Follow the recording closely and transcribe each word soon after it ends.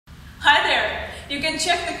You can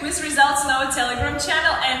check the quiz results on our Telegram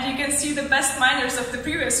channel and you can see the best miners of the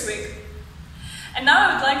previous week. And now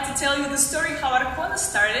I would like to tell you the story how Arcona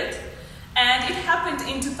started. And it happened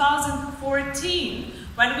in 2014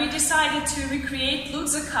 when we decided to recreate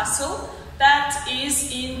Ludza castle that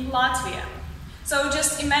is in Latvia. So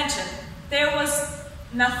just imagine, there was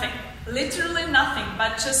nothing, literally nothing,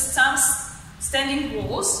 but just some standing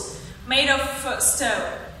walls made of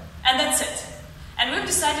stone. And that's it. And we've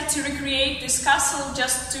decided to recreate this castle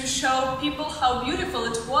just to show people how beautiful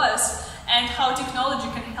it was and how technology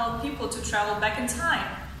can help people to travel back in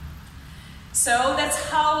time. So that's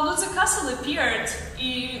how Ludza castle appeared,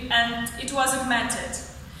 and it was augmented.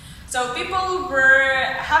 So people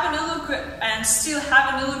were having a look and still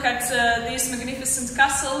having a look at this magnificent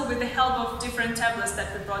castle with the help of different tablets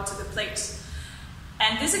that we brought to the place.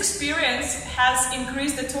 And this experience has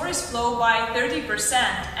increased the tourist flow by 30%,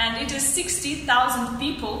 and it is 60,000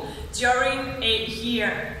 people during a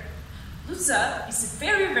year. Ludza is a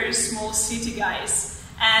very, very small city, guys,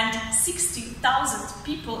 and 60,000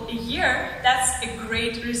 people a year, that's a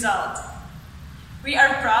great result. We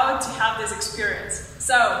are proud to have this experience.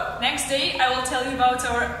 So, next day I will tell you about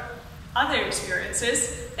our other experiences.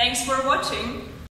 Thanks for watching.